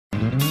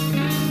Welcome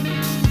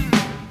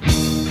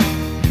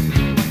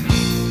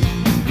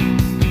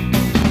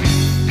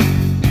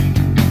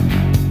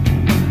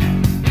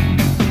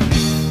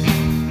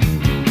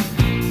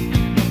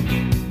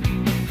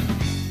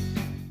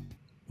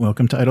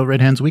to Idle Red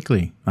Hands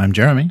Weekly. I'm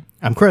Jeremy.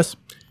 I'm Chris.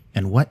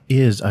 And what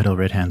is Idle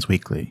Red Hands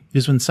Weekly? It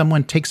is when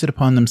someone takes it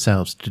upon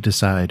themselves to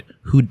decide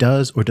who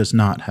does or does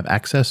not have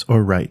access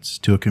or rights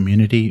to a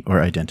community or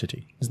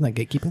identity. Isn't that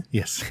gatekeeping?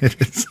 Yes, it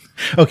is.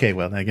 Okay,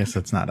 well, I guess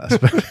that's not us.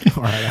 But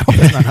All right, I hope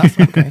it's not us.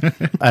 Okay.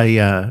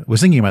 I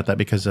was thinking about that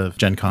because of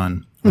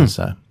GenCon was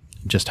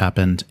just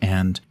happened.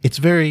 And it's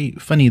very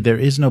funny. There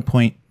is no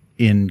point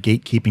in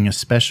gatekeeping,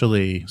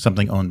 especially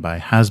something owned by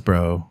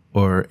Hasbro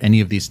or any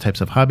of these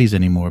types of hobbies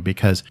anymore,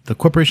 because the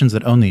corporations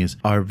that own these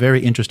are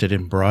very interested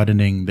in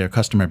broadening their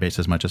customer base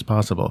as much as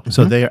possible. Mm-hmm.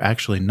 So they are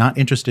actually not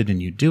interested in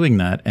you doing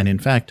that. And in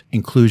fact,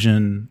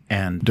 inclusion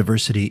and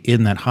diversity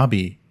in that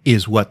hobby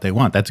is what they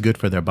want. That's good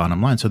for their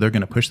bottom line. So they're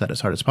going to push that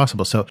as hard as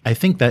possible. So I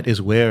think that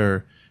is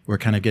where we're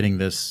kind of getting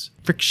this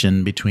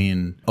friction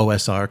between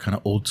OSR kind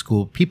of old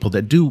school people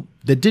that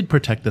did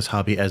protect this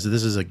hobby as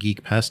this is a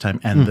geek pastime,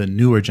 and the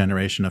newer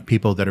generation of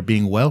people that are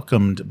being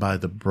welcomed by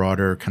the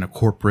broader kind of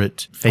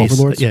corporate face.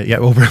 Overlords? Yeah,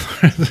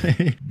 overlords.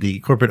 The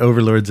corporate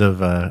overlords of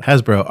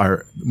Hasbro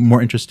are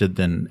more interested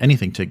than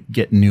anything to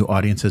get new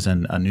audiences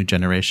and a new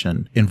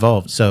generation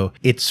involved. So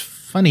it's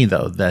funny,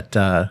 though, that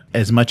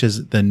as much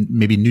as the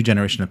maybe new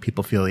generation of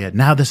people feel, yeah,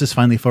 now this is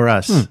finally for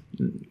us.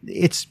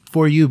 It's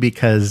for you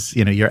because,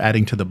 you know, you're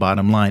adding to the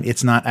bottom line.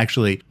 It's not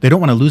actually, they don't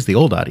want to lose the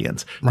old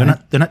audience. Right.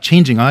 They're not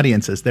changing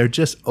audiences. They're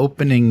just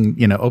opening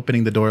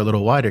the door a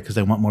little wider because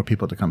they want more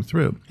people to come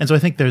through. And so I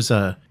think there's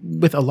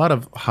with a lot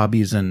of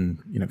hobbies and,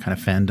 kind of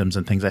fandoms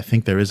and things, I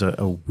think there is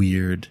a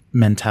weird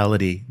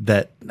mentality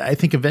that I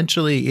think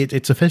eventually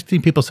it's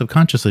affecting people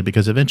subconsciously,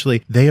 because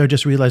eventually they are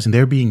just realizing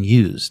they're being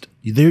used.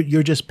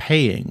 You're just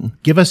paying.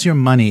 Give us your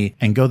money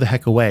and go the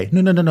heck away.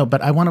 No.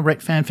 But I want to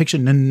write fan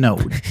fiction. No.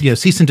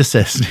 Cease and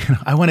desist.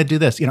 I want to do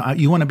this.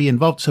 You want to be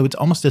involved. So it's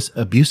almost this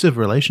abusive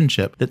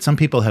relationship that some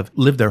people have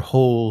lived their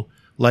whole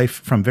life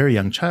from very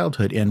young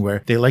childhood in,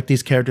 where they like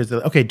these characters. They're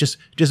like, okay,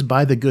 just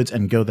buy the goods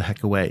and go the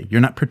heck away.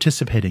 You're not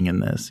participating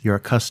in this. You're a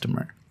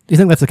customer. Do you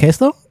think that's the case,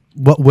 though?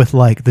 What with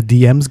like the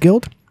DMs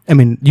Guild? I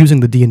mean, using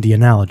the D&D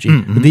analogy,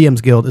 the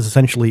DMs Guild is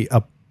essentially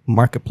a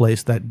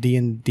marketplace that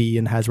D&D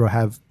and Hasbro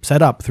have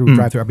set up through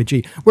Drive-Thru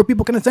RPG, where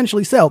people can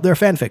essentially sell their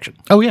fan fiction.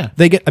 Oh, yeah.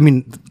 They get,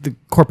 the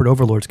corporate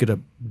overlords get a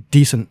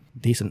decent,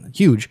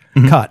 huge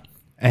cut.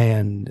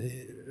 And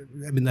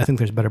I think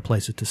there's better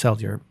places to sell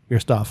your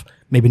stuff.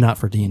 Maybe not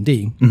for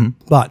D&D,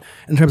 but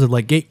in terms of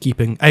like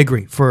gatekeeping, I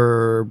agree.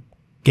 For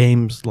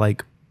games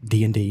like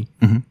D&D,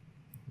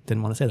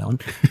 didn't want to say that one.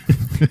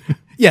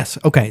 Yes,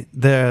 okay.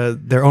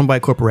 They're owned by a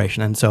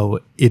corporation, and so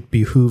it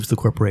behooves the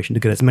corporation to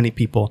get as many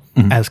people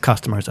as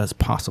customers as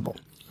possible.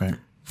 Right.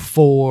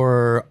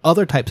 For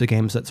other types of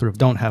games that sort of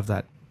don't have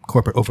that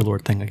corporate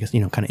overlord thing, I guess,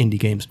 kind of indie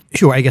games,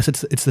 sure, I guess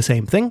it's the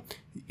same thing.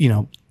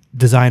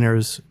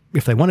 Designers,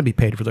 if they want to be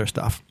paid for their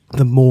stuff,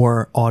 the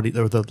more audience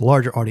or the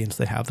larger audience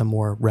they have, the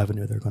more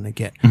revenue they're going to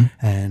get.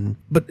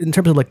 But in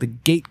terms of like the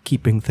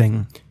gatekeeping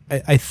thing,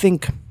 I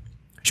think,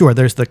 sure,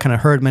 there's the kind of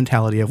herd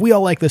mentality of we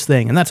all like this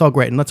thing and that's all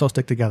great and let's all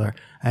stick together.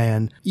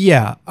 And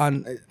yeah,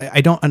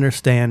 I don't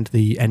understand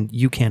and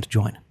you can't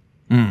join.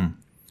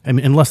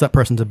 Unless that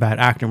person's a bad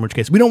actor, in which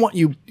case we don't want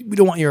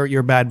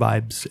your bad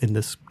vibes in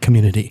this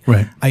community.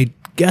 Right. I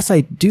guess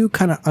I do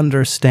kind of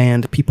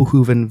understand people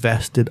who've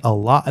invested a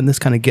lot, and this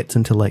kind of gets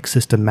into like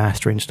system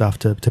mastering stuff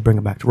to bring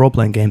it back to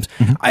role-playing games.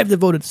 I've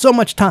devoted so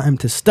much time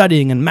to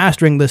studying and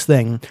mastering this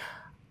thing,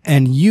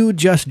 and you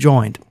just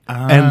joined.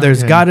 And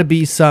there's got to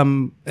be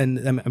some,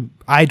 and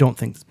I don't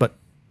think, but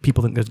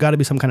people think there's got to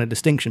be some kind of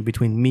distinction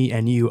between me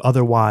and you.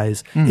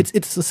 Otherwise,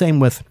 it's the same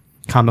with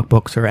comic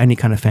books or any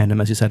kind of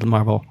fandom, as you said,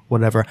 Marvel,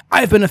 whatever.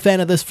 I've been a fan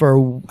of this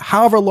for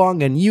however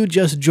long, and you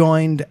just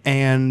joined,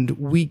 and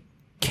we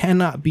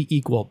cannot be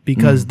equal,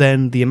 because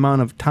then the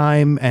amount of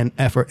time and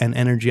effort and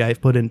energy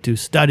I've put into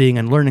studying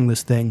and learning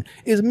this thing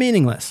is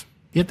meaningless.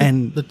 Yeah,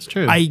 and that's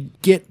true. I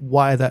get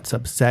why that's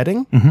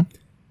upsetting. The end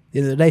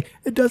of the day,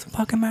 it doesn't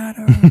fucking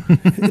matter.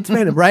 It's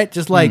random, right?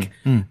 Just like,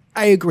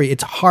 I agree.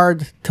 It's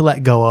hard to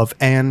let go of.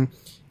 And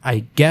I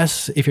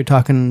guess if you're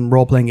talking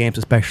role-playing games,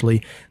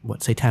 especially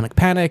Satanic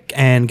Panic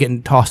and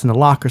getting tossed into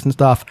lockers and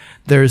stuff,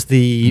 there's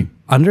the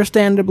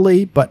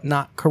understandably, but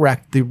not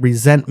correct, the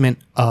resentment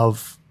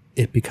of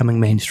it becoming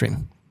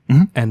mainstream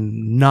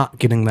and not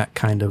getting that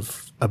kind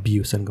of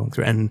abuse and going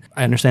through. And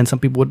I understand some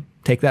people would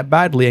take that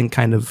badly and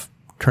kind of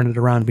turn it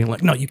around, being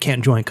like, no, you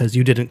can't join because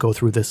you didn't go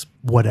through this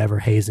whatever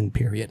hazing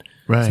period.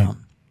 Right. So,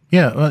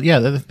 yeah, well, yeah,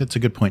 that's a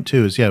good point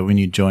too. Is when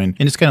you join,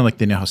 and it's kind of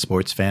like how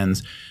sports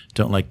fans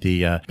don't like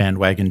the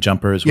bandwagon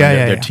jumpers when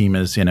their team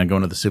is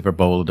going to the Super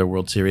Bowl or the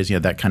World Series.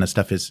 That kind of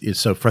stuff is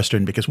so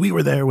frustrating because we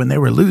were there when they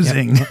were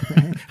losing.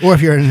 Or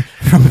if you're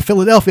from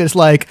Philadelphia, it's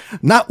like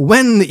not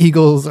when the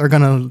Eagles are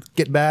gonna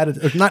get bad.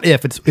 It's not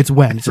if, it's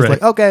when. It's just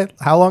like, okay,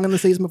 how long in the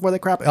season before they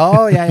crap?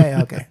 Oh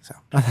yeah, okay. So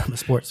I'm a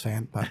sports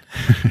fan, but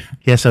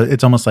yeah. So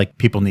it's almost like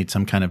people need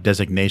some kind of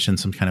designation,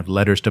 some kind of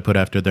letters to put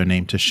after their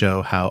name to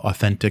show how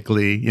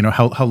authentically,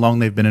 how long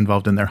they've been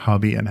involved in their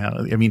hobby and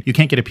how. I mean, you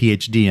can't get a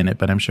PhD in it,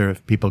 but I'm sure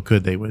if people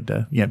could, they would.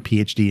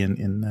 PhD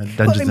in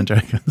Dungeons and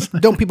Dragons.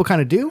 Don't people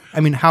kind of do? I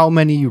mean, how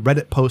many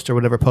Reddit posts or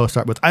whatever posts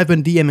start with, I've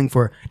been DMing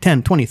for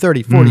 10, 20,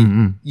 30,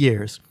 40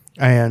 years.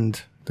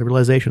 And the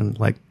realization,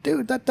 like,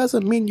 dude, that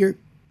doesn't mean you're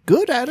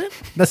good at it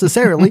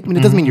necessarily. I mean,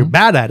 it doesn't mean you're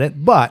bad at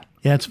it, but...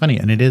 Yeah, it's funny.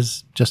 And it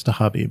is just a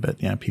hobby,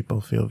 but yeah, people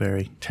feel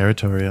very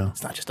territorial.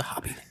 It's not just a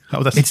hobby.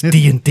 Oh, it's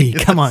D&D.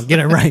 Come on, get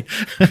it right.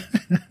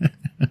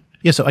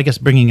 Yeah, so I guess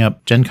bringing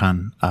up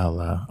GenCon,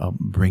 I'll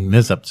bring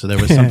this up. So there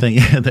was something,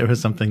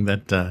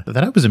 that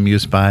I was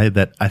amused by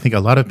that I think a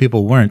lot of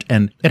people weren't,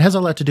 and it has a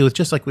lot to do with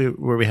just like where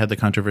we had the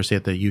controversy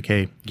at the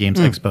UK Games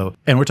Expo,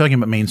 and we're talking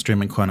about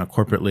mainstream and kind of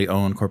corporately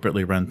owned,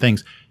 corporately run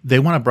things. They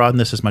want to broaden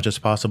this as much as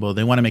possible.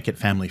 They want to make it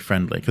family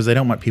friendly because they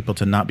don't want people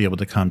to not be able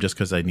to come just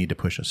because they need to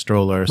push a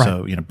stroller. Right.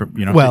 So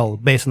Well,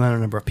 based on the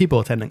number of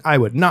people attending, I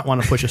would not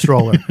want to push a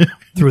stroller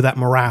through that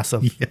morass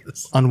of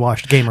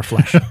unwashed gamer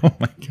flesh. Oh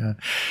my god,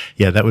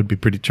 yeah, that would be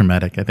pretty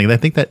traumatic. I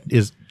think that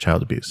is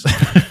child abuse.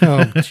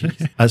 Oh,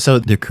 jeez. So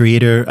the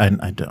creator, I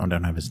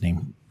don't have his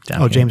name.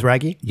 James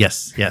Raggi?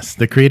 Yes.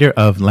 The creator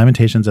of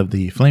Lamentations of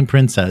the Flame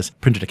Princess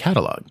printed a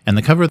catalog, and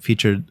the cover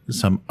featured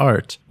some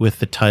art with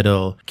the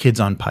title "Kids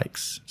on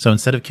Pikes." So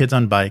instead of Kids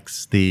on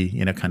Bikes, the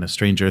kind of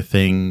Stranger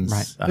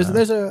Things. Right.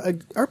 There's a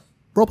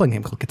role-playing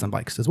game called Kids on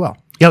Bikes as well.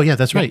 Oh, yeah,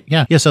 that's right.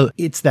 Yeah. So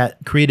it's that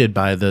created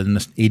by the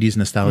 80s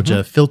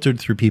nostalgia, filtered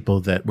through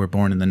people that were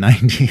born in the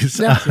 90s.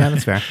 Yeah,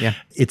 that's fair. Yeah.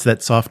 It's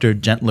that softer,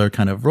 gentler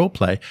kind of role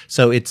play.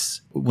 So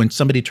it's when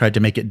somebody tried to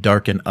make it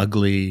dark and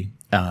ugly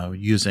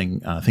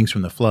using Things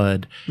from the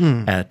Flood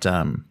at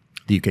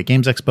the UK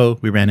Games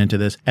Expo, we ran into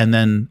this. And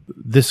then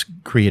this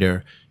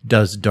creator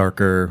does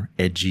darker,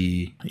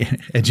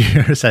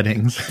 edgier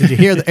settings. Did you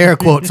hear the air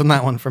quotes on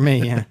that one for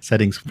me? Yeah.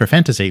 Settings for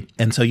fantasy.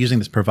 And so using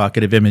this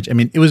provocative image, I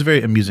mean, it was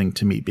very amusing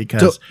to me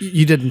because... So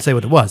you didn't say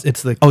what it was.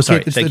 It's the it's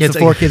the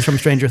four kids from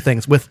Stranger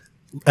Things with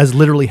as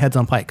literally heads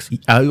on pikes.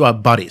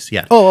 Bodies,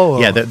 yeah.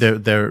 Yeah,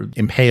 they're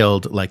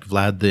impaled like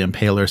Vlad the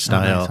Impaler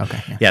style. Oh, nice.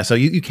 Okay, yeah, so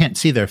you can't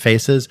see their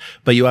faces,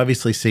 but you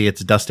obviously see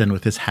it's Dustin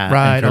with his hat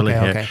and curly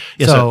hair. Okay.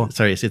 Yeah,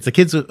 so it's the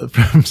kids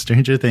from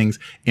Stranger Things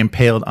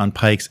impaled on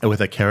pikes with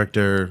a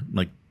character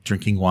like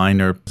drinking wine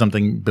or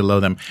something below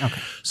them.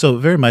 Okay. So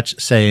very much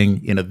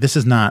saying, this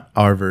is not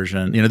our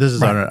version. This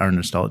is our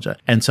nostalgia.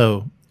 And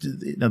so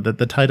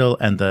the title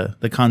and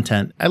the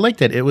content, I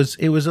liked it. It was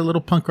a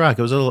little punk rock.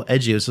 It was a little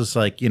edgy. It was just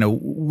like,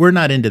 we're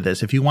not into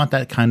this. If you want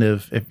that kind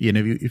of, if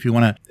you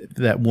want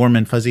that warm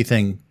and fuzzy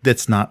thing,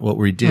 that's not what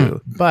we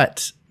do.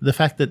 But the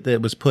fact that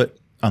it was put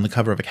on the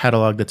cover of a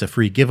catalog that's a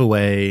free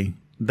giveaway,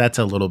 that's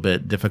a little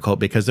bit difficult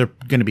because they're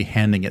going to be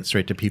handing it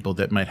straight to people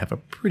that might have a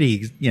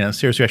pretty,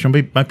 serious reaction.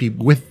 Might be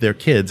with their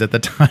kids at the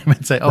time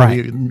and say, "Oh,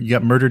 you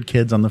got murdered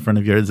kids on the front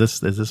of your. Is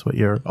this what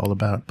you're all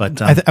about?"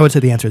 But I would say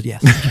the answer is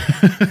yes.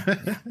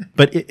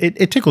 But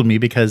it tickled me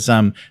because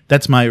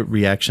that's my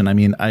reaction. I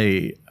mean,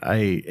 I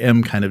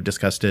am kind of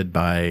disgusted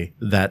by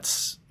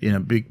that's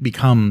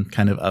become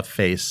kind of a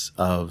face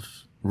of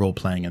role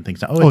playing and things.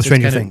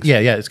 Stranger Things. Yeah,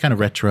 it's kind of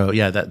retro.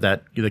 Yeah,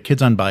 that the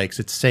kids on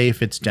bikes. It's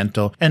safe. It's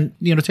gentle. And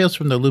Tales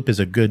from the Loop is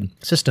a good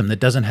system that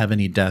doesn't have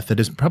any death. That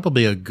is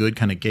probably a good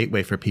kind of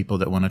gateway for people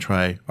that want to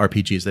try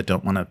RPGs that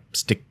don't want to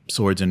stick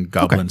swords in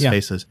goblins'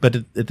 faces. But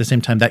at the same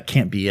time, that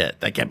can't be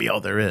it. That can't be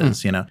all there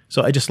is.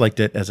 So I just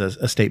liked it as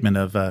a statement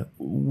of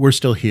we're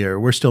still here.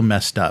 We're still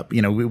messed up.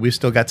 We've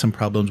still got some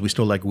problems. We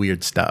still like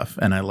weird stuff.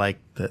 And I like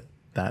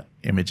that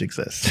image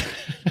exists.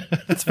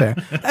 That's fair.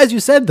 As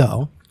you said,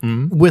 though,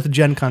 with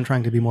GenCon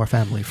trying to be more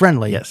family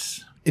friendly,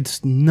 yes,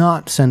 it's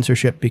not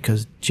censorship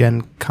because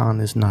GenCon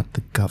is not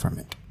the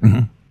government.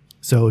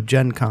 So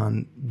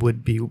GenCon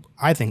would be,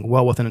 I think,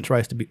 well within its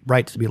rights to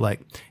be like,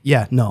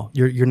 yeah, no,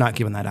 you're not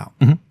giving that out.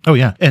 Oh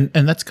yeah, and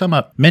that's come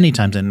up many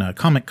times in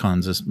Comic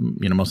Cons, is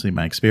mostly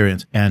my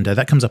experience, and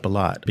that comes up a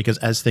lot because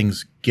as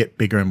things get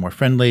bigger and more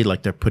friendly,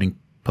 like they're putting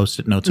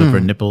Post-it notes over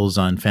nipples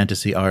on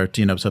fantasy art,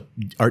 so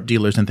art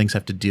dealers and things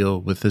have to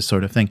deal with this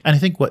sort of thing. And I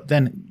think what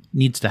then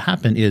needs to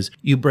happen is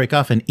you break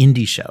off an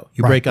indie show.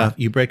 You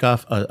break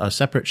off a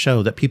separate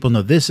show that people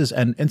know this is,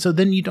 and so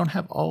then you don't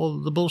have all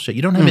the bullshit.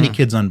 You don't have any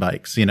kids on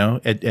bikes,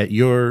 at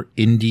your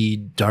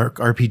indie dark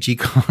RPG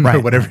con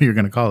or whatever you're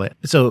going to call it.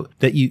 So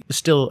that you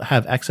still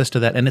have access to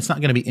that, and it's not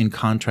going to be in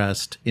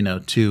contrast,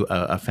 to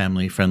a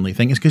family friendly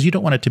thing. It's because you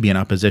don't want it to be in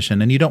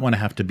opposition, and you don't want to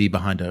have to be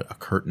behind a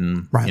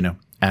curtain,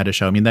 at a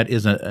show. I mean, that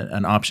is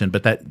an option,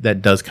 but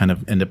that does kind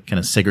of end up kind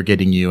of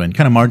segregating you and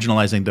kind of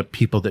marginalizing the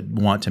people that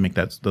want to make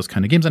those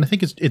kind of games. And I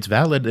think it's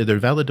valid. They're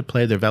valid to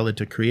play. They're valid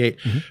to create,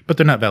 but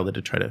they're not valid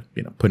to try to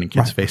put in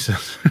kids'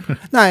 faces.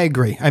 No, I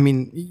agree. I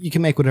mean, you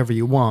can make whatever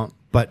you want,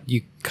 but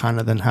you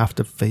kind of then have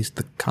to face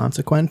the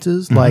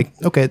consequences. Like,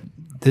 okay,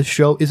 this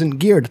show isn't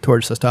geared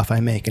towards the stuff I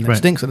make, and it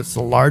stinks that it's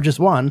the largest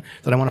one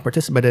that I want to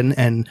participate in,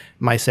 and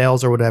my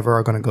sales or whatever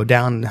are going to go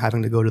down and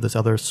having to go to this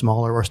other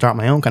smaller or start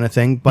my own kind of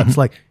thing. But it's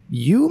like,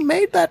 you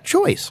made that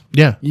choice.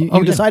 Yeah.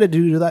 You decided to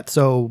do that,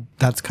 so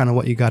that's kind of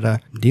what you got to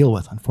deal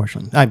with,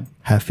 unfortunately. I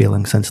have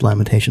feelings since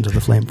Lamentations of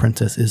the Flame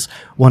Princess is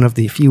one of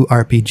the few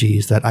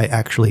RPGs that I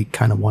actually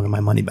kind of wanted my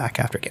money back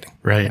after getting.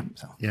 Right.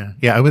 Yeah.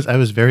 I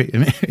was very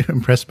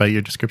impressed by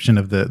your description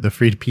of the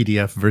free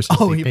PDF versus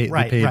the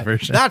paid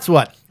version. That's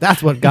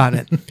what got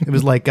it. It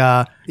was like,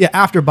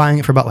 after buying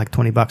it for about like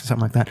 $20 or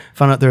something like that,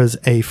 found out there's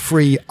a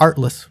free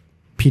artless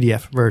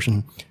PDF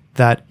version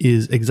that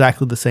is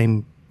exactly the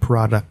same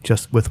product,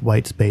 just with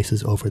white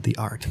spaces over the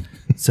art.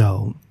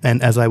 So,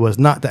 and as I was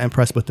not that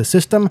impressed with the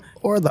system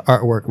or the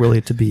artwork,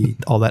 really, to be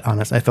all that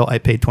honest, I felt I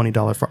paid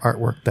 $20 for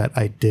artwork that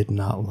I did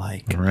not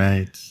like.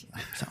 Right.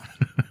 So,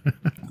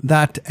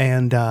 that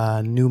and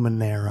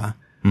Numenera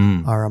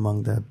are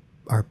among the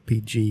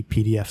RPG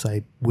PDFs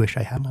I wish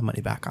I had my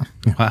money back on.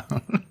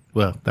 Wow.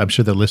 Well, I'm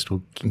sure the list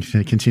will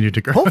continue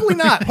to grow. Hopefully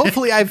not.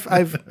 Hopefully I'm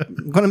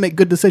going to make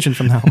good decisions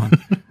from now on.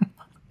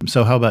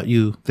 So how about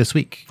you this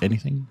week?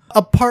 Anything?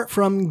 Apart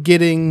from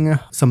getting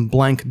some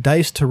blank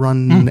dice to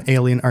run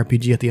Alien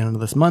RPG at the end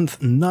of this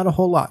month, not a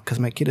whole lot, because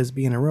my kid is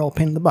being a real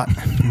pain in the butt.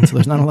 So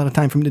there's not a lot of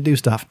time for him to do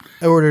stuff.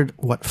 I ordered,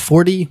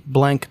 40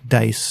 blank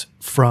dice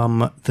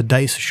from the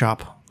Dice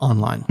Shop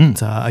online.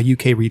 It's a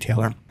UK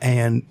retailer.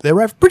 And they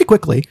arrived pretty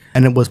quickly.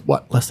 And it was,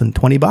 less than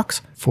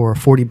 $20 for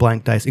 40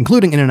 blank dice,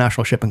 including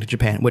international shipping to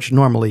Japan, which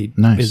normally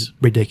is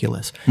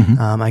ridiculous.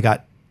 I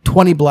got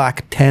 20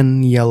 black,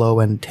 10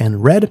 yellow, and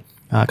 10 red.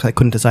 Because I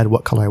couldn't decide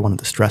what color I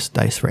wanted the stress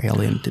dice for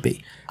Alien to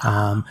be.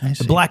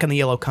 The black and the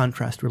yellow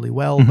contrast really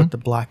well, but the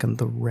black and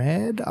the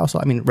red also,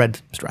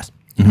 red stress.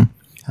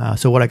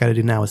 So what I got to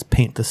do now is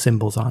paint the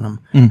symbols on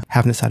them.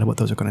 Haven't decided what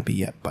those are going to be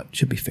yet, but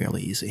should be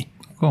fairly easy.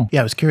 Cool.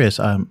 Yeah, I was curious.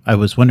 I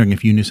was wondering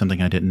if you knew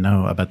something I didn't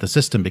know about the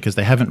system, because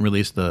they haven't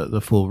released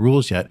the full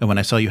rules yet. And when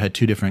I saw you had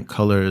two different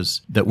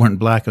colors that weren't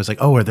black, I was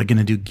like, are they going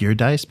to do gear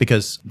dice?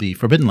 Because the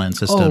Forbidden Land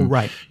system,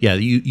 yeah,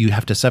 you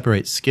have to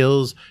separate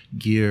skills,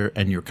 gear,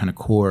 and your kind of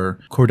core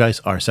dice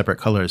are separate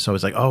colors. So I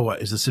was like,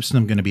 is the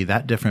system going to be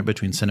that different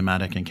between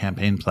cinematic and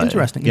campaign play?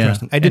 Interesting.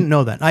 I didn't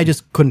know that. I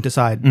just couldn't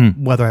decide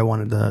whether I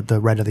wanted the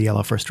red or the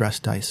yellow for stress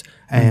dice.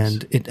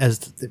 And it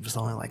was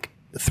only like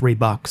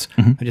 $3.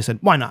 I just said,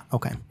 why not?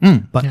 Okay.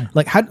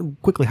 But how do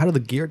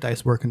the gear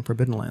dice work in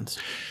Forbidden Lands?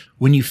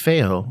 When you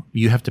fail,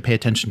 you have to pay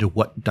attention to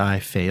what die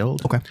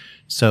failed. Okay.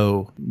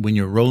 So when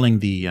you're rolling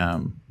the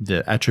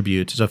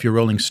attributes, so if you're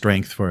rolling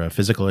strength for a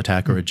physical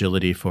attack or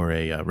agility for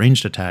a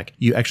ranged attack,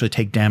 you actually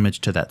take damage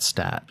to that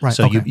stat. Right.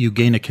 So you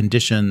gain a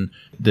condition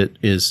that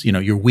is,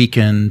 you're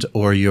weakened,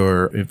 or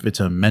if it's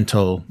a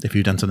mental, if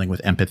you've done something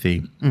with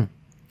empathy,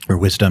 or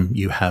wisdom,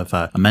 you have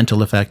a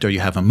mental effect, or you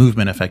have a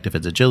movement effect if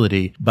it's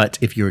agility. But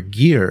if your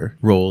gear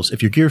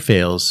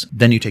fails,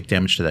 then you take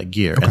damage to that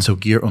gear. Okay. And so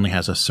gear only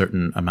has a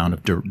certain amount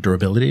of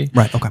durability.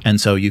 Right. Okay.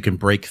 And so you can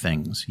break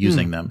things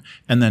using them.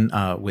 And then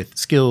with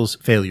skills,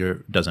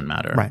 failure doesn't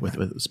matter. Right.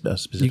 With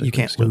specific you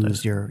can't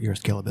lose your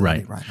skill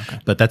ability. Right. Okay.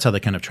 But that's how they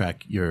kind of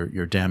track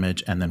your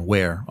damage and then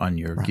wear on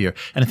your gear.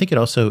 And I think it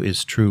also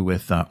is true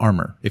with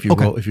armor. If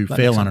you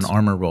fail on an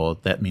armor roll,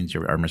 that means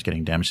your armor is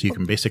getting damaged. So you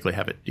can basically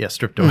have it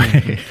stripped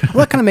away. Well,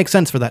 that kind of makes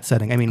sense for that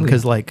setting.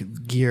 Because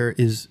gear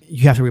is,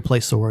 you have to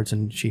replace swords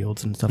and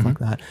shields and stuff like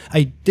that.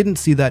 I didn't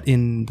see that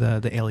in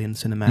the Alien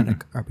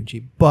cinematic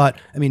RPG, but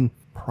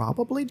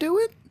probably do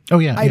it. Oh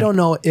yeah. I don't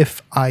know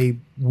if I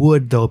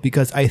would though,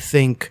 because I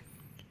think,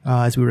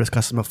 as we were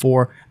discussing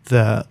before,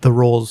 the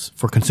rolls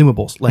for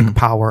consumables like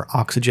power,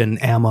 oxygen,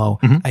 ammo,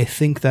 I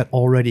think that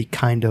already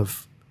kind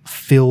of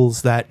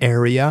fills that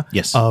area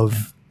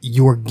of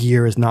your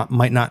gear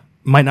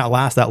might not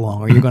last that long,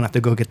 or you're going to have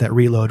to go get that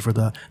reload for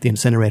the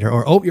incinerator,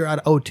 or you're out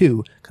of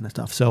O2 kind of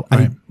stuff. So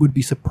I would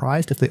be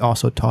surprised if they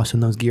also toss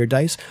in those gear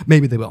dice.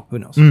 Maybe they will. Who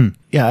knows?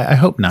 Yeah, I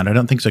hope not. I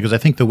don't think so, because I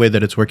think the way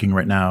that it's working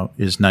right now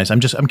is nice.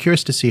 I'm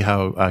curious to see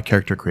how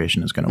character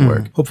creation is going to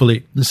work.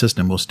 Hopefully the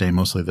system will stay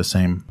mostly the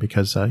same,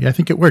 because I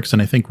think it works,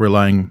 and I think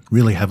relying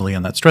really heavily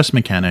on that stress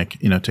mechanic,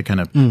 to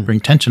kind of bring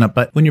tension up.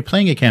 But when you're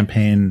playing a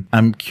campaign,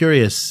 I'm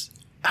curious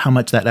how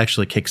much that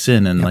actually kicks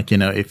in, and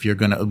if you're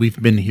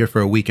we've been here for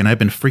a week and I've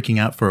been freaking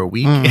out for a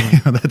week,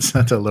 that's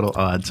a little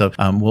odd. So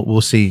we'll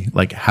see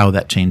how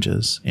that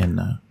changes in.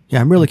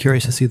 I'm really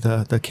curious to see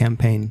the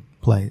campaign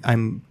play.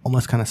 I'm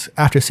almost kind of,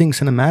 after seeing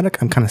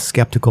cinematic, I'm kind of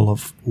skeptical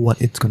of what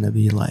it's going to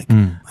be like.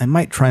 I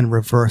might try and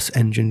reverse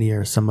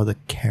engineer some of the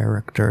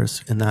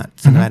characters in that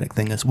cinematic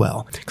thing as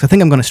well, because I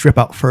think I'm going to strip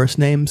out first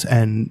names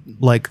and,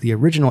 like the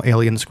original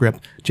Alien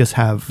script, just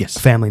have a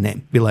family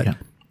name. Be like.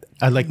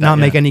 I like that, not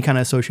make any kind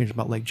of association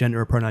about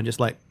gender or pronoun. Just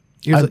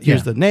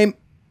here's the name,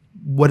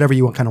 whatever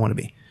you kind of want to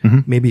be.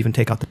 Maybe even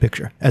take out the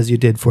picture, as you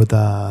did for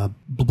the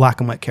black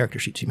and white character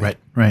sheets you made.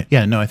 Right.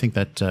 Yeah. No, I think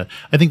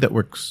that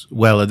works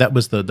well. That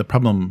was the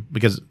problem,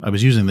 because I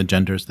was using the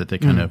genders that they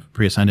kind of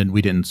pre-assigned, and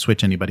we didn't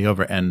switch anybody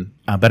over. And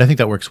but I think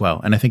that works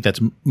well, and I think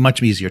that's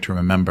much easier to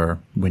remember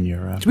when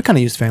you're. So we kind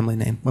of used family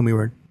name when we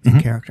were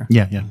character.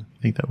 Yeah, yeah.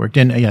 I think that worked.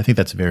 And yeah, I think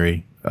that's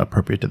very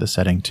appropriate to the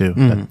setting too.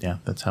 That,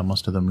 that's how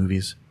most of the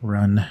movies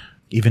run.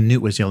 Even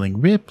Newt was yelling,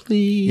 Ripley.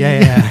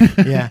 Yeah.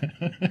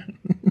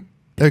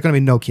 There's going to be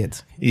no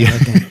kids. Yeah.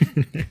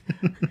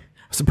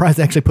 Surprised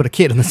they actually put a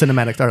kid in the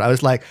cinematic start. I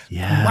was like,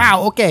 Yeah.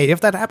 wow, okay,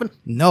 if that happened,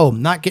 no,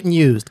 not getting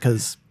used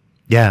because...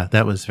 Yeah,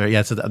 that was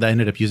very, so I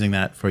ended up using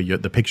that for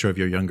the picture of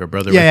your younger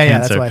brother with Yeah,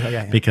 cancer. that's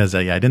why, Because,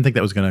 I didn't think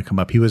that was going to come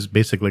up. He was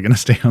basically going to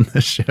stay on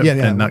this ship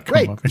and not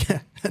come over. Yeah.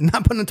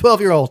 Not putting a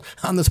 12-year-old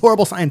on this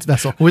horrible science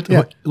vessel. With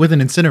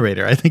an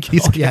incinerator. I think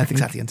he's... I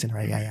think that's the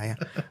incinerator.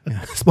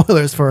 Yeah.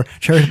 Spoilers for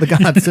Chariot of the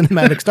Gods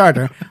cinematic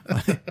starter.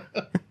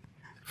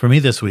 For me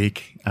this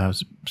week,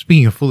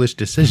 speaking of foolish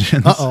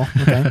decisions,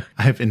 okay.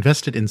 I've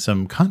invested in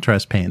some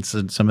contrast paints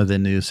and some of the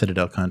new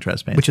Citadel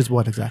Contrast Paints. Which is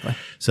what exactly?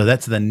 So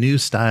that's the new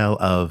style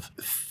of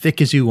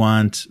thick as you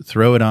want,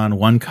 throw it on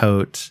one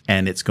coat,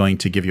 and it's going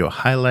to give you a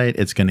highlight.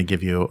 It's going to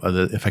give you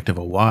the effect of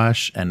a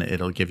wash, and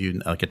it'll give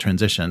you like a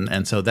transition.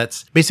 And so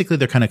that's basically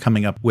they're kind of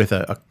coming up with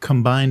a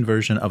combined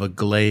version of a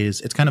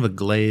glaze. It's kind of a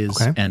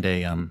glaze and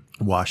a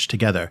wash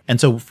together. And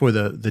so for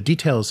the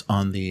details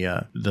on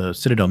the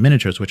Citadel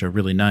miniatures, which are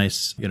really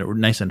nice,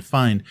 nice and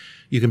fine,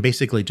 you can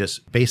basically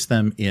just base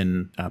them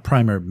in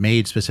primer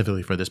made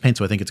specifically for this paint.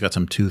 So I think it's got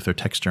some tooth or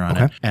texture on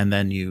it. And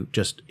then you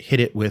just hit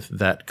it with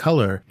that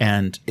color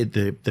and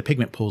the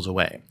pigment pulls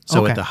away.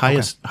 So at the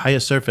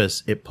highest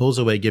surface, it pulls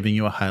away, giving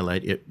you a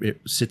highlight.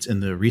 It sits in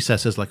the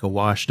recesses like a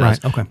wash does,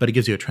 but it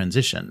gives you a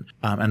transition.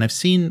 And I've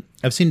seen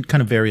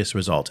kind of various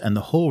results, and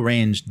the whole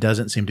range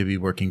doesn't seem to be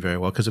working very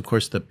well because, of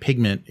course, the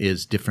pigment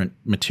is different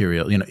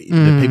material. The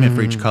pigment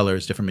for each color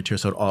is different material,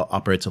 so it all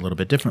operates a little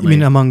bit differently. You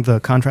mean among the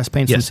contrast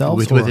paints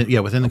themselves?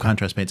 Within the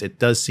contrast paints, it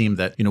does seem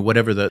that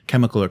whatever the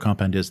chemical or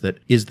compound is that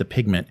is the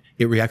pigment,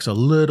 it reacts a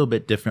little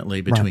bit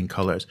differently between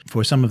colors.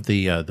 For some of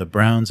the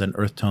browns and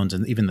earth tones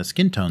and even the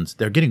skin tones,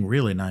 they're getting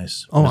really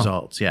nice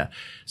results. Yeah.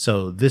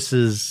 So this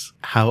is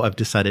how I've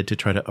decided to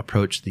try to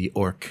approach the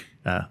orc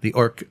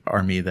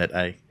army that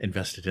I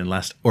invested in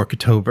last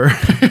Orctober.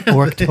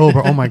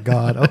 Orctober. Oh my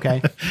God.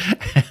 Okay.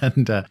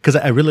 And because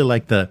I really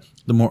like the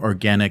more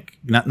organic,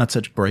 not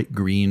such bright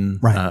green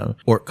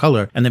orc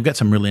color, and they've got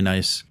some really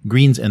nice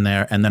greens in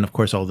there, and then of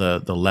course all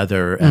the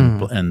leather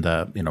and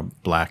the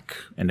black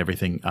and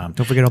everything.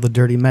 Don't forget all the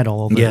dirty metal,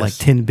 all the like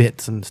tin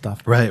bits and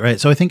stuff. Right.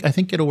 So I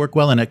think it'll work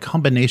well, and a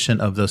combination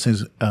of those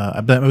things.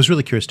 I was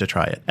really curious to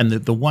try it, and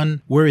the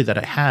one worry that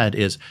I had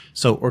is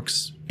so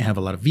orcs have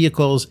a lot of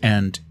vehicles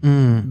and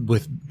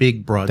with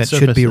big broad surfaces.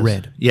 That should be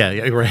red. Yeah,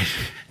 right.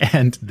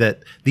 And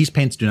that these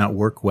paints do not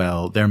work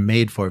well. They're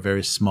made for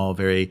very small,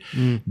 very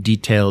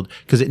detailed,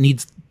 because it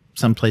needs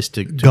some place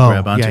to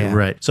grab onto.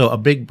 Right. So a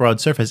big broad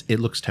surface, it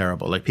looks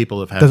terrible. Like people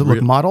have had. Does it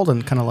look mottled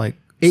and kind of like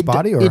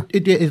spotty, or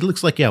it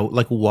looks like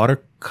like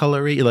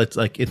watercolory.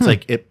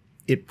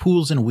 It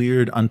pools in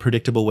weird,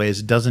 unpredictable ways.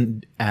 It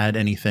doesn't add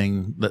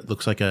anything that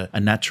looks like a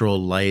natural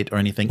light or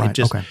anything. It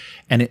just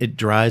and it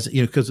dries,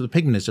 because the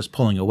pigment is just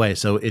pulling away.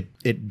 So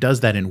it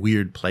does that in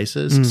weird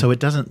places. So it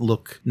doesn't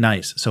look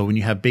nice. So when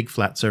you have big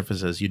flat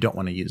surfaces, you don't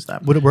want to use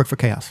that. Would it work for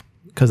chaos?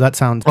 Because that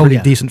sounds pretty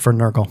decent for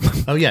Nurgle.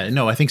 Oh yeah,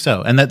 no, I think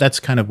so, and that's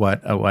kind of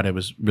what I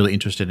was really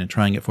interested in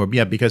trying it for.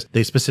 Yeah, because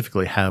they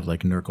specifically have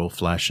like Nurgle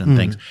flesh and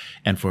things,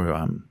 and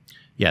for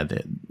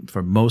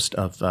for most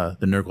of the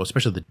Nurgle,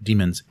 especially the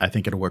demons, I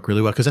think it'll work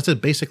really well because that's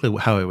basically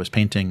how I was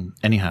painting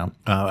anyhow.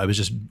 I was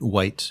just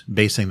white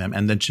basing them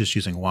and then just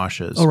using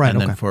washes.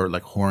 Then for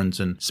like horns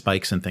and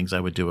spikes and things, I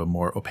would do a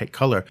more opaque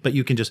color. But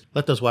you can just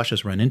let those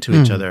washes run into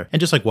each other. And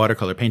just like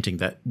watercolor painting,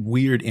 that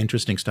weird,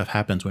 interesting stuff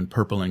happens when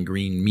purple and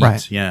green meet.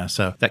 Right. Yeah,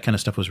 so that kind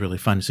of stuff was really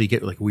fun. So you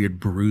get like weird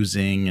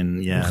bruising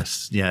and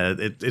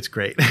it's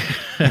great.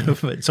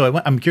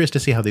 So I'm curious to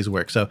see how these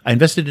work. So I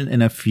invested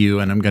in a few,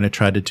 and I'm going to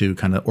try to do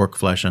kind of orc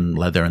flesh and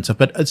leather and stuff,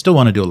 but I still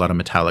want to do a lot of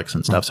metallics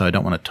and stuff. So I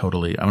don't want to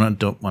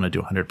don't want to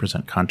do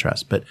 100%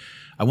 contrast, but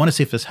I want to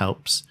see if this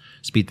helps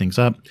speed things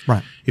up.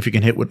 Right. If you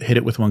can hit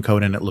it with one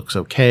coat and it looks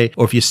okay,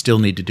 or if you still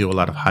need to do a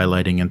lot of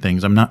highlighting and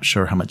things, I'm not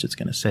sure how much it's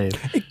going to save.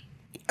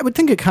 I would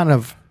think it kind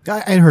of, I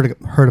had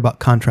heard about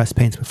contrast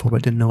paints before,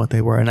 but didn't know what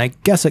they were. And I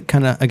guess it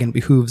kind of, again,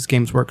 behooves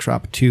Games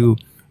Workshop to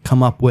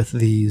come up with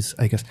these,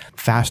 I guess,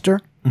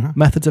 faster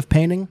methods of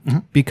painting,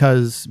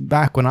 because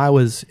back when I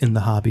was in the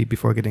hobby,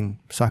 before getting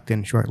sucked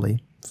in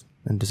shortly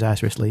and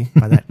disastrously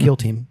by that Kill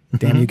team,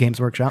 damn you Games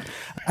Workshop,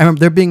 I remember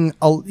there being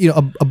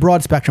a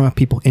broad spectrum of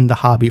people in the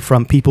hobby,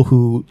 from people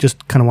who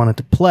just kind of wanted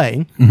to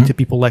play to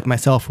people like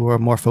myself who are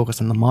more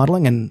focused on the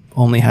modeling and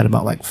only had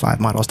about like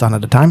 5 models done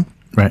at a time.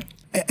 Right.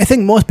 I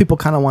think most people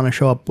kind of want to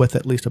show up with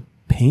at least a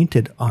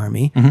painted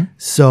army.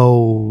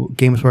 So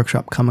Games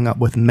Workshop coming up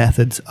with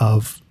methods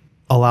of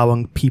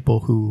allowing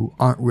people who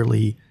aren't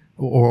really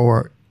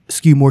or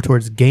skew more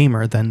towards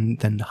gamer than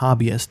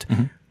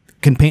hobbyist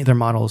can paint their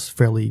models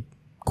fairly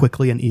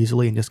quickly and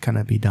easily and just kind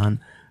of be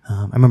done.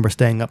 I remember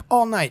staying up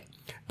all night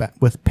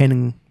with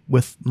painting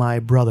with my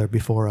brother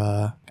before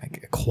a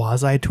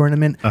quasi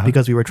tournament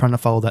because we were trying to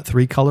follow that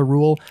 3-color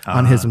rule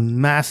on his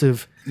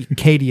massive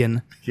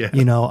Cadian,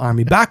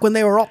 army back when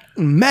they were all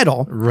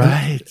metal.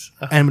 Right.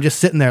 And we're just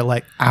sitting there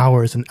like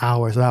hours and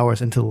hours and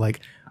hours until like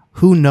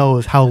who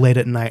knows how late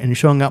at night, and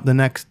showing up the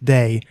next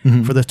day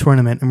for this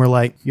tournament, and we're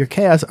like, your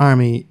Chaos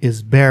Army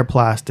is bare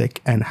plastic,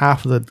 and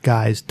half of the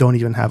guys don't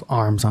even have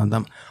arms on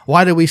them.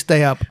 Why did we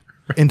stay up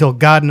until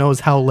God knows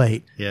how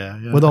late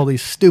with all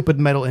these stupid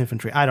metal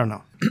infantry? I don't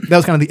know. That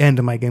was kind of the end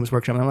of my Games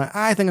Workshop. And I'm like,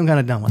 I think I'm kind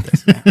of done with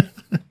this.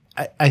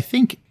 Yeah. I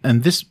think,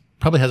 and this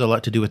probably has a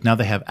lot to do with now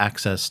they have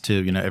access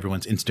to,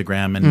 everyone's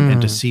Instagram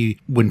and to see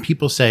when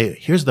people say,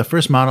 here's the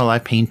first model I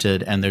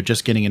painted, and they're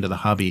just getting into the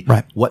hobby,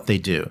 what they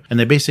do. And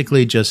they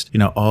basically just,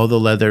 all the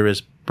leather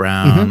is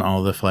brown,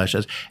 all the flesh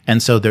is.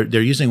 And so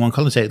they're using one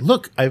color and say,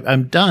 look,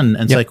 I'm done.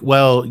 And it's like,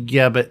 well,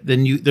 yeah, but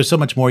then there's so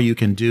much more you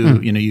can do.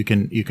 You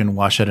can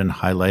wash it and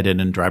highlight it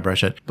and dry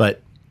brush it.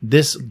 But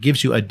this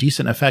gives you a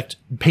decent effect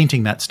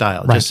painting that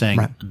style. Just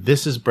saying,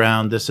 this is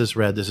brown, this is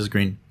red, this is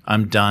green.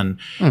 I'm done.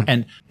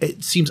 And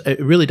it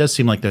really does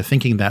seem like they're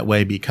thinking that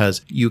way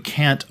because you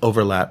can't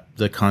overlap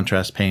the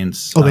contrast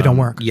paints. Oh, they don't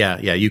work. Yeah.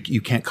 You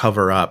can't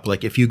cover up.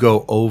 Like if you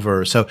go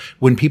over. So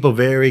when people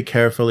very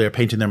carefully are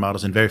painting their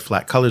models in very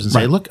flat colors and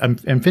say, look, I'm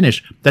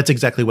finished, that's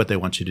exactly what they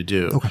want you to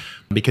do. Okay.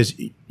 Because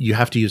you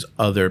have to use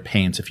other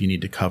paints if you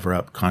need to cover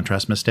up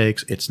contrast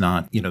mistakes. It's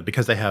not,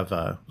 because they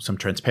have some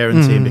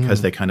transparency,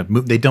 because they kind of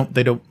move. They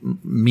don't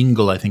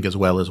mingle, I think, as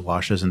well as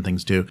washes and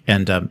things do.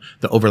 And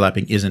the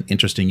overlapping isn't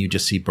interesting. You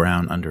just see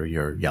brown under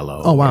your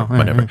yellow. Oh, wow. Or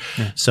whatever.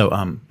 Yeah. So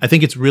I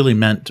think it's really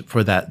meant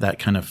for that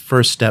kind of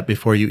first step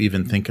before you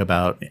even think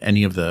about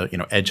any of the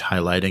edge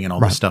highlighting and all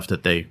the stuff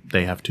that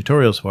they have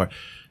tutorials for.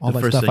 All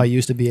that stuff I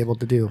used to be able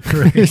to do.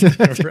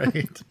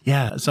 Right.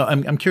 Yeah. So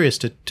I'm curious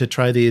to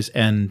try these,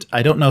 and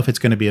I don't know if it's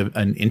going to be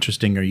an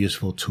interesting or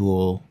useful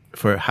tool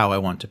for how I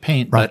want to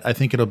paint, but I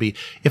think it'll be,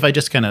 if I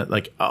just kind of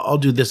like, I'll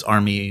do this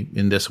army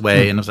in this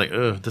way, and I was like,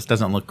 oh, this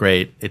doesn't look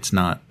great. It's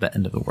not the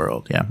end of the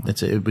world. Yeah.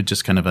 It would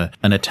just kind of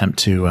an attempt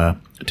to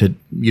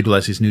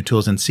utilize these new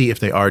tools and see if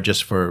they are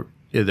just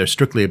they're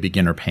strictly a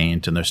beginner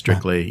paint, and they're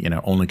strictly,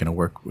 only going to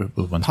work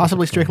with one.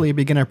 Possibly strictly a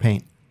beginner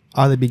paint.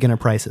 Are the beginner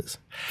prices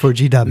for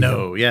GW?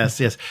 No,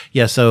 yes.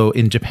 Yeah, so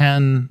in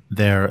Japan,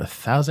 they're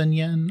 1,000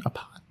 yen a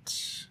pot.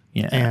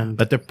 Yeah,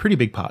 but they're pretty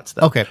big pots,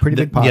 though. Okay, pretty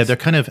big pots. Yeah, they're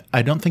kind of,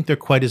 I don't think they're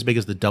quite as big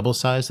as the double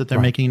size that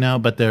they're making now,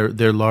 but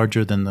they're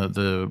larger than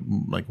the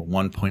like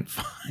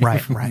 1.5.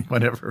 Right.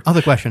 Whatever.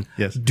 Other question.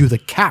 Yes. Do the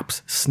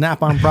caps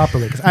snap on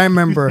properly? Because I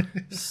remember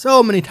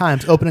so many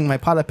times opening my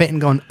pot of paint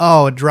and going,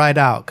 oh, it dried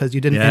out because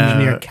you didn't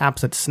engineer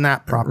caps that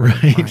snap properly.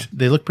 Right.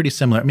 They look pretty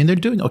similar. I mean, they're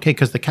doing okay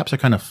because the caps are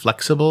kind of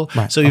flexible.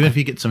 Right. So even if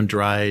you get some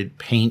dried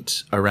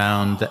paint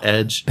around the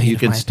edge, you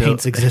can still...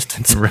 paint's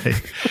existence.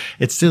 Right.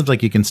 It seems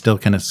like you can still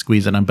kind of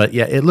squeeze it on. But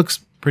yeah, it looks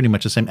pretty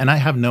much the same. And I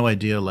have no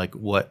idea like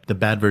what the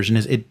bad version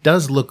is. It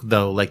does look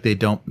though like they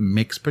don't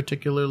mix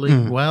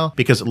particularly well,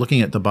 because looking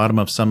at the bottom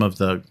of some of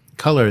the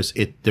colors,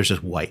 there's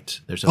just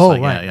white. There's just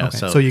Okay.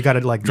 So you got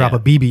to like drop a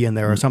BB in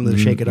there or something to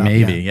shake it up.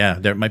 Maybe, yeah.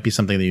 There might be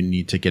something that you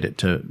need to get it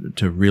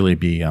to really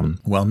be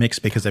well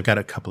mixed, because they've got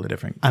a couple of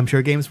different. I'm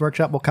sure Games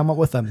Workshop will come up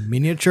with a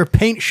miniature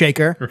paint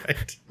shaker.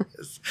 Right.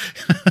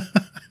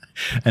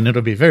 And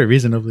it'll be very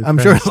reasonably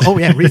priced. I'm sure. Oh,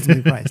 yeah,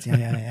 reasonably priced.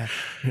 Yeah.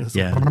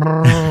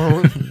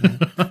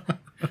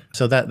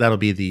 So that'll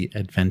be the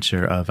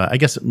adventure of, I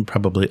guess,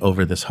 probably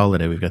over this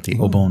holiday. We've got the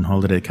Obon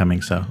holiday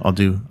coming, so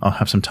I'll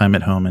have some time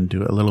at home and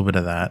do a little bit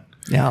of that.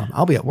 Yeah,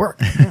 I'll be at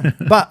work. Yeah.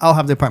 But I'll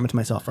have the apartment to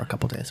myself for a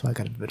couple of days, so I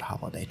got a bit of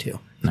holiday too.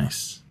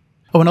 Nice.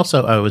 Oh, and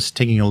also I was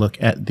taking a look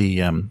at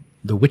the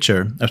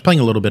Witcher. I was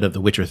playing a little bit of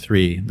The Witcher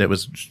 3 that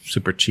was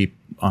super cheap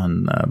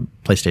on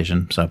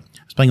PlayStation, so I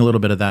was playing a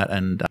little bit of that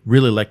and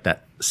really liked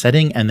that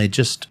setting. And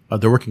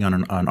they're working on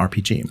an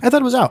RPG. I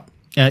thought it was out.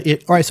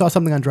 Or I saw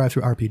something on Drive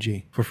Through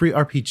RPG. For Free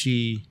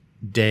RPG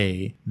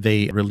Day,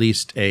 they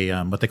released a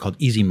what they called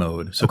easy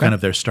mode, so kind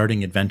of their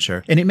starting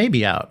adventure, and it may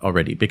be out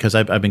already because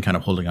I've been kind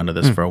of holding on to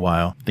this for a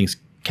while. Things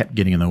kept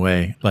getting in the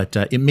way, but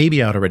it may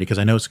be out already because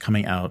I know it's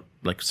coming out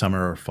like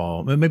summer or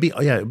fall. Maybe,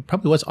 it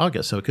probably was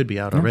August, so it could be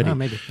out already.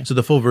 Maybe. So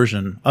the full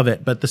version of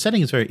it, but the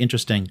setting is very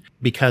interesting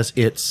because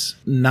it's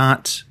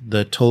not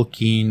the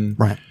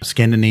Tolkien,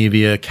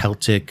 Scandinavia,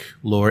 Celtic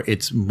lore.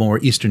 It's more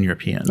Eastern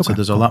European. So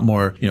there's a lot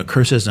more,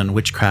 curses and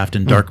witchcraft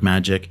and dark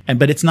magic,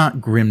 but it's not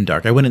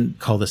grimdark. I wouldn't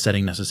call the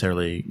setting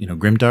necessarily,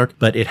 grimdark,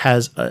 but it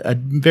has a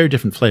very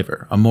different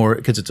flavor,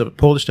 because it's a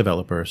Polish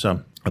developer,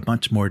 so a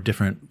much more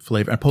different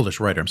flavor. A Polish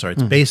writer, I'm sorry.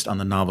 It's based on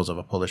the novels of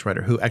a Polish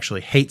writer who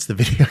actually hates the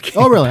video game.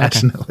 Oh, really?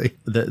 Passionately.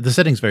 Okay. The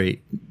setting's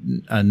very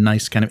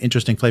nice, kind of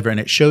interesting flavor, and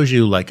it shows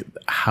you like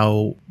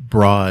how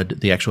broad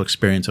the actual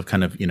experience of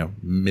kind of,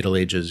 Middle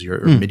Ages or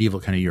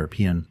medieval kind of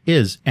European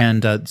is.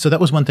 And so that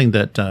was one thing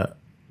that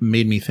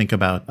made me think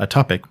about a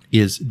topic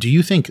is, do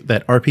you think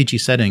that RPG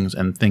settings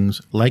and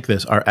things like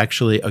this are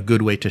actually a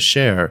good way to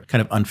share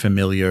kind of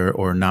unfamiliar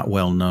or not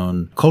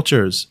well-known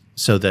cultures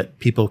so that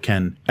people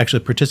can actually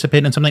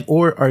participate in something?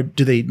 Or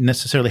do they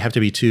necessarily have to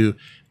be two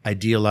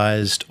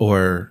idealized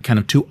or kind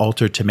of too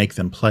altered to make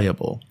them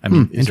playable? I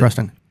mean,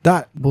 interesting.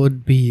 That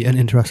would be an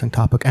interesting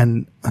topic.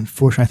 And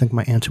unfortunately, I think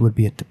my answer would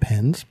be it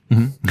depends.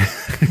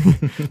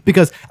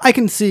 Because I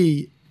can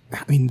see,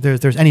 I mean,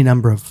 there's any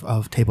number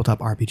of tabletop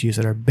RPGs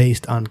that are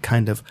based on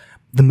kind of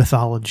the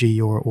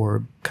mythology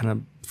or kind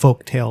of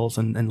folk tales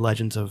and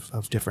legends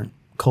of different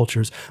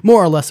cultures,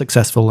 more or less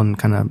successful and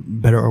kind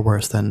of better or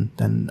worse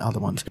than other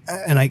ones.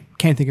 And I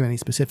can't think of any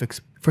specifics.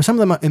 For some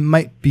of them, it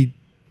might be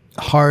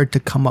hard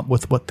to come up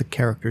with what the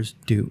characters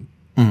do.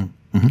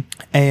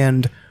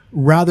 And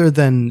rather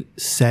than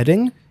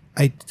setting,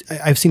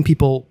 I've seen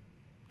people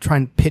try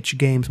and pitch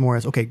games more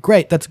as, okay,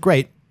 great, that's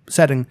great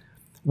setting.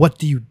 What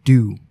do you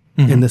do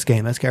in this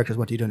game as characters?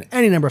 What do you do? And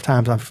any number of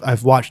times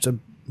I've watched a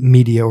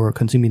media or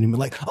consumed media and be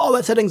like, oh,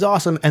 that setting's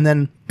awesome.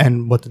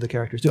 And what do the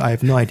characters do? I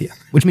have no idea,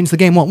 which means the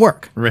game won't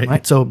work.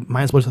 Right? So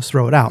might as well just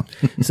throw it out.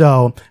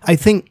 So I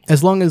think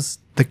as long as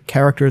the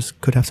characters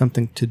could have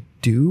something to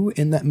do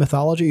in that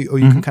mythology, or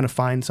you can kind of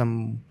find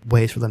some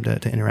ways for them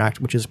to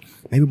interact, which is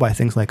maybe by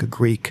things like a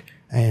Greek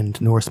and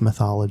Norse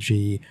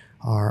mythology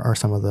are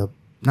some of the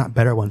not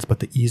better ones, but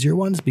the easier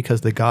ones,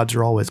 because the gods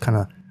are always kind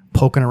of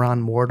poking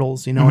around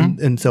mortals, you know,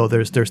 and so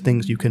there's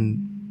things you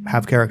can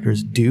have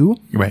characters do.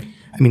 Right.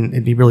 I mean,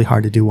 it'd be really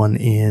hard to do one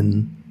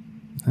in,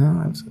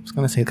 I was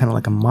going to say kind of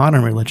like a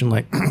modern religion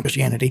like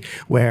Christianity,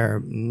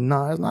 where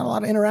there's not a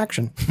lot of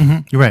interaction.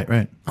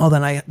 Right. Oh,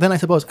 then I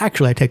suppose,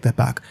 actually, I take that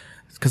back,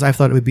 because I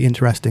thought it would be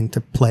interesting to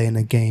play in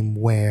a game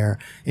where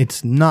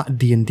it's not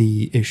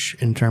D&D-ish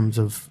in terms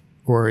of,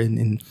 or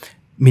in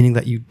meaning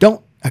that you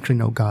don't actually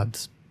know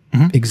gods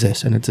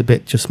exist, and it's a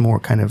bit just more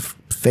kind of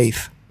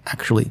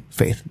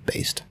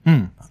faith-based.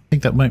 I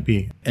think that might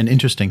be an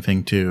interesting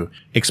thing to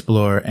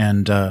explore,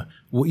 and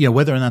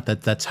whether or not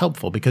that's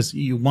helpful, because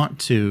you want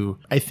to,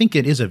 I think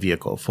it is a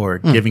vehicle for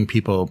giving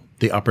people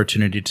the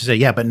opportunity to say,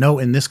 yeah, but no,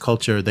 in this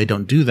culture, they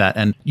don't do that.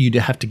 And you'd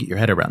have to get your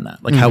head around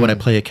that. Like, how would I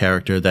play a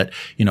character that,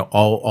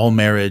 all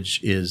marriage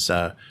is,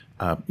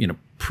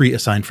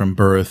 pre-assigned from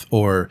birth,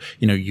 or,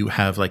 you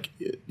have like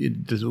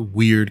this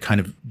weird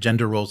kind of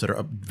gender roles that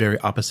are very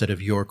opposite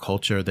of your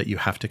culture that you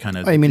have to kind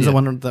of... Oh, you mean the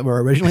one that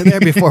were originally there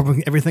before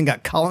everything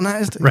got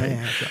colonized? Right.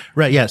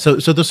 Right. Yeah. So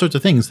those sorts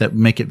of things that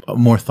make it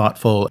more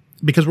thoughtful,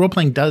 because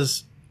role-playing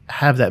does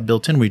have that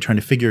built in where you're trying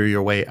to figure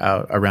your way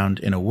out around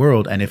in a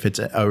world. And if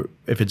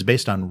it's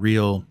based on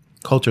real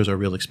cultures or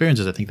real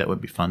experiences, I think that would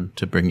be fun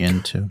to bring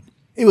into.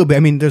 It would be. I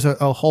mean, there's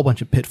a whole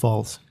bunch of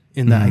pitfalls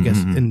in that, I guess,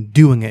 in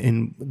doing it.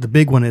 And the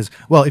big one is,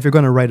 well, if you're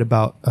going to write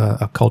about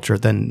a culture,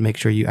 then make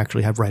sure you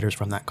actually have writers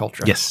from that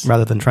culture. Yes.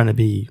 Rather than trying to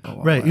be...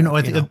 Right.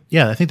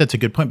 I think that's a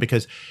good point,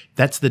 because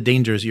that's the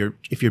danger is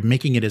if you're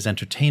making it as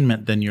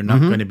entertainment, then you're not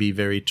going to be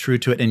very true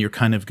to it, and you're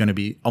kind of going to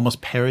be almost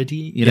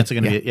parody.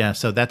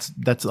 So that's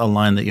a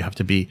line that you have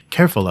to be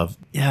careful of.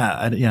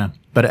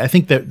 But I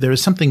think there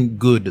is something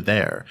good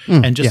there.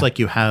 And just like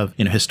you have,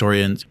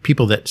 historians,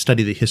 people that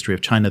study the history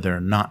of China that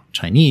are not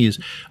Chinese,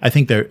 I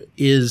think there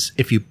is,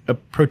 if you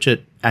approach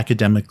it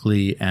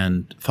academically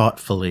and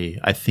thoughtfully,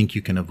 I think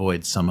you can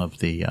avoid some of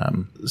the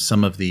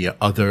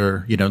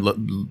other,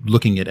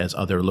 looking at it as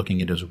other,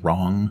 looking at it as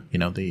wrong,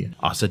 the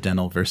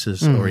Occidental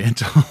versus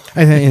Oriental.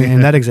 I think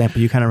in that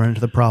example, you kind of run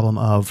into the problem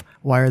of,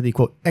 why are the,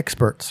 quote,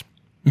 experts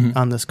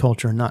on this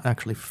culture not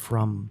actually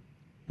from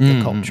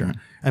the culture?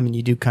 I mean,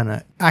 you do kind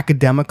of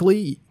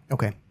academically,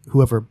 okay,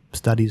 whoever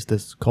studies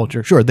this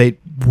culture, sure, they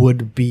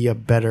would be a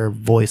better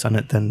voice on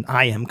it than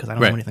I am, because I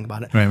don't know anything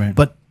about it. Right.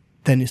 But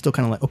then you're still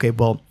kind of like, okay,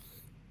 well,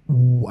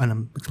 and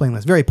I'm explaining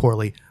this very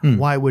poorly,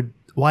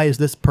 why is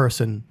this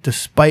person,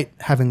 despite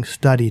having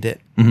studied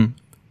it,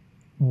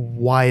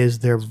 why is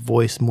their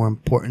voice more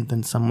important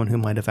than someone who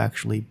might have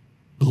actually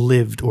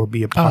lived or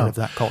be a part of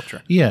that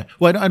culture? Yeah.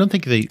 Well, I don't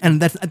think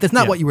and that's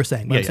not what you were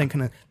saying, but I'm saying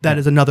kind of that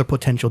is another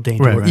potential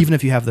danger, where even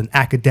if you have an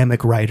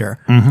academic writer,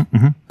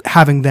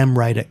 having them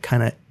write it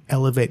kind of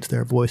elevates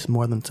their voice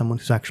more than someone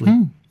who's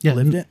actually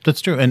lived it.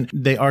 That's true. And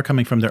they are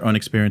coming from their own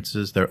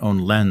experiences, their own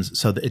lens,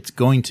 so that it's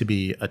going to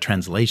be a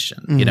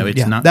translation.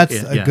 It's not...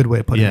 That's a good way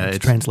to put it. It's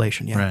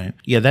translation. Right.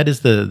 Yeah, that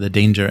is the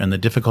danger and the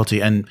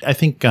difficulty. And I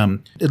think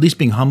at least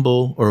being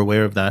humble or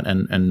aware of that,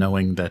 and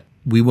knowing that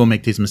we will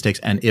make these mistakes,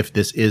 and if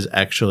this is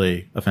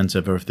actually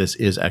offensive, or if this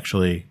is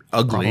actually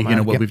ugly,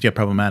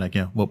 problematic,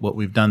 what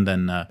we've done,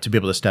 then to be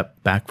able to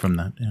step back from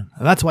that. Yeah.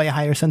 That's why you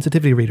hire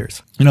sensitivity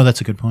readers. That's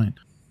a good point.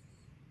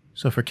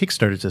 So for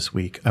Kickstarters this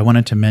week, I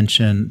wanted to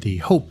mention the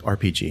Hope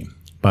RPG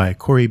by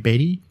Cody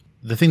Beatty.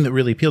 The thing that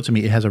really appealed to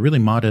me, it has a really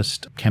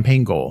modest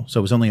campaign goal. So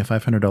it was only a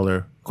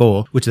 $500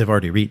 goal, which they've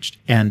already reached.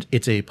 And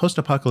it's a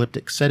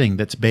post-apocalyptic setting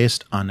that's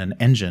based on an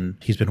engine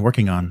he's been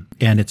working on.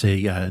 And it's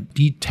a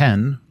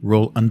D10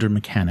 roll under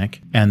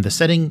mechanic. And the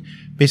setting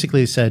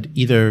basically said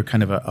either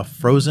kind of a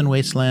frozen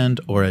wasteland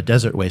or a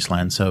desert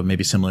wasteland. So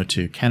maybe similar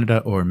to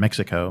Canada or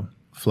Mexico.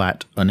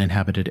 Flat,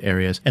 uninhabited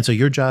areas. And so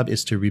your job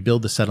is to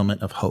rebuild the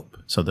settlement of Hope.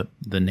 So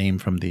the name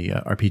from the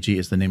RPG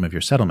is the name of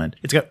your settlement.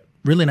 It's got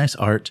really nice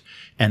art,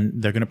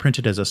 and they're going to print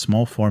it as a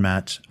small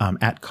format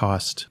at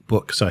cost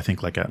book. So I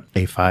think like a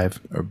A5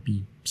 or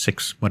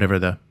B6, whatever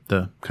the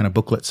the kind of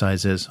booklet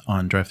size is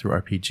on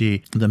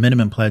DriveThruRPG, the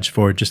minimum pledge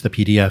for just the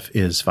PDF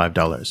is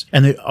 $5.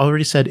 And they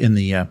already said in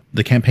the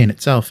campaign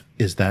itself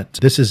is that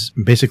this is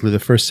basically the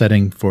first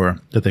setting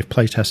that they've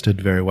play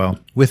tested very well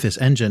with this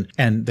engine.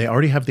 And they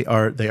already have the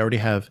art. They already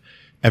have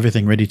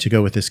everything ready to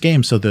go with this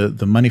game. So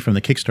the money from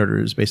the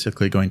Kickstarter is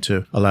basically going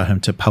to allow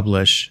him to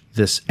publish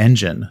this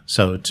engine,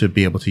 so to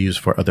be able to use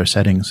for other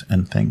settings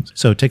and things.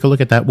 So take a look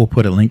at that. We'll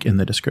put a link in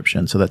the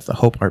description. So that's the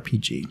Hope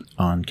RPG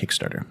on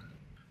Kickstarter.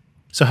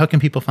 So how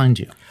can people find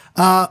you?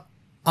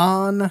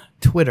 On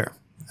Twitter,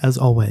 as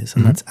always,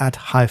 and that's at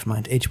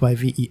Hivemind,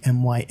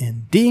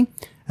 HYVEMYND.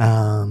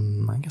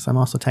 I guess I'm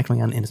also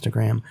technically on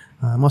Instagram.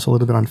 I'm also a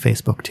little bit on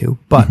Facebook too,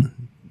 but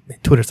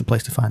Twitter's the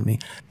place to find me.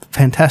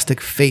 Fantastic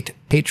Fate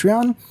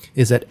Patreon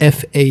is at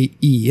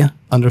FAE_fantasy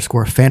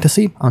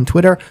on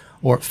Twitter,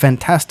 or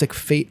Fantastic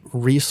Fate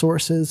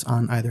Resources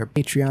on either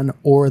Patreon,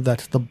 or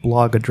that's the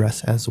blog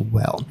address as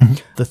well.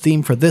 The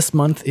theme for this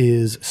month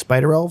is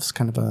Spider Elves,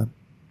 kind of a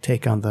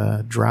take on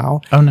the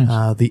Drow. Oh,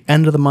 nice. The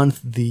end of the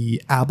month,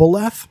 the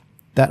Aboleth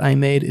that I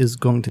made is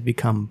going to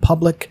become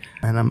public,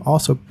 and I'm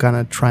also going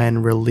to try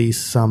and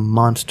release some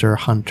Monster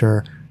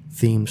Hunter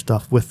themed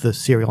stuff with the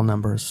serial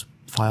numbers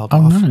filed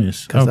off.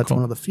 Nice. Because that's cool.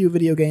 one of the few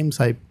video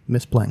games I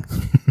miss playing.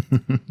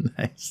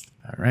 Nice.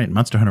 All right.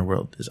 Monster Hunter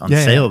World is on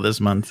sale this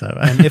month. So.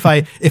 And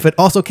if it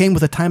also came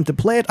with a time to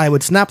play it, I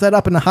would snap that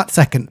up in a hot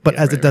second. But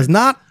as it does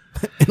not,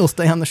 it'll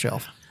stay on the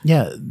shelf.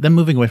 Yeah. Them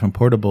moving away from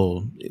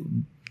portable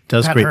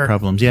does create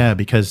problems. Yeah.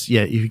 Because,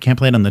 if you can't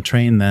play it on the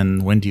train,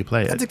 then when do you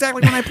play it? That's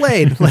exactly when I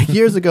played. Like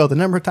years ago, the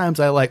number of times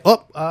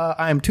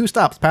I'm 2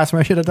 stops past where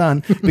I should have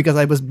done because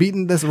I was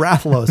beating this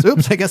Rathalos.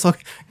 Oops, I guess I'll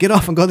get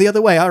off and go the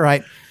other way. All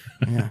right.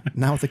 Yeah.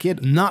 Now with a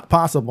kid, not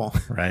possible.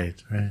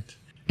 Right.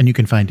 And you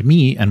can find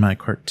me and my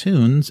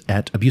cartoons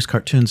at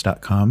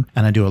abusecartoons.com.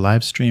 And I do a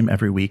live stream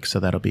every week. So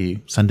that'll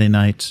be Sunday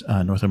night,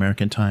 North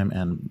American time,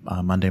 and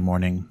Monday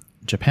morning,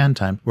 Japan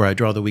time, where I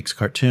draw the week's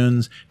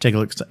cartoons, take a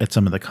look at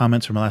some of the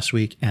comments from last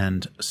week,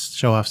 and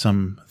show off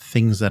some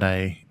things that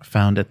I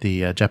found at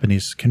the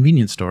Japanese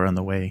convenience store on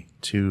the way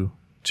to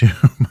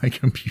my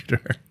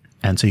computer.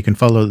 And so you can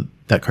follow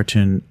that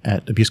cartoon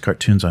at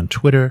Abusecartoons on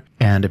Twitter,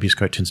 and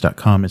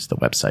abusecartoons.com is the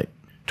website,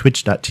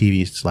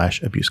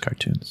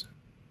 twitch.tv/abusecartoons.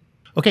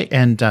 Okay,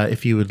 and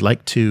if you would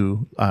like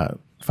to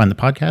find the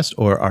podcast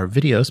or our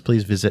videos,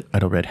 please visit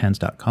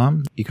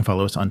idleredhands.com. You can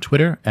follow us on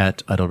Twitter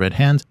at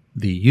idleredhands,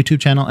 the YouTube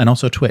channel, and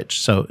also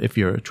Twitch. So if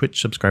you're a Twitch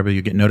subscriber,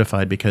 you get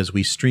notified because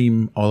we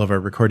stream all of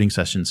our recording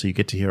sessions. So you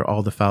get to hear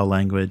all the foul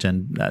language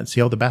and see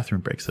all the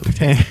bathroom breaks that we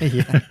take.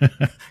 Yeah,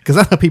 because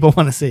that's what people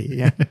want to see.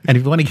 Yeah. And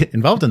if you want to get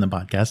involved in the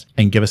podcast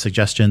and give us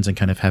suggestions and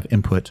kind of have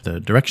input, the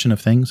direction of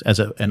things,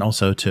 and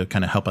also to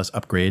kind of help us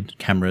upgrade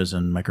cameras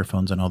and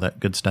microphones and all that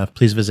good stuff,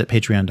 please visit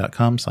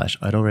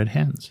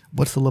patreon.com/idleredhands.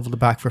 What's the level to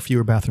back for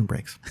fewer bathroom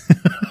breaks?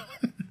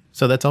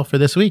 So that's all for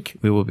this week.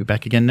 We will be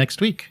back again next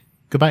week.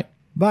 Goodbye.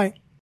 Bye.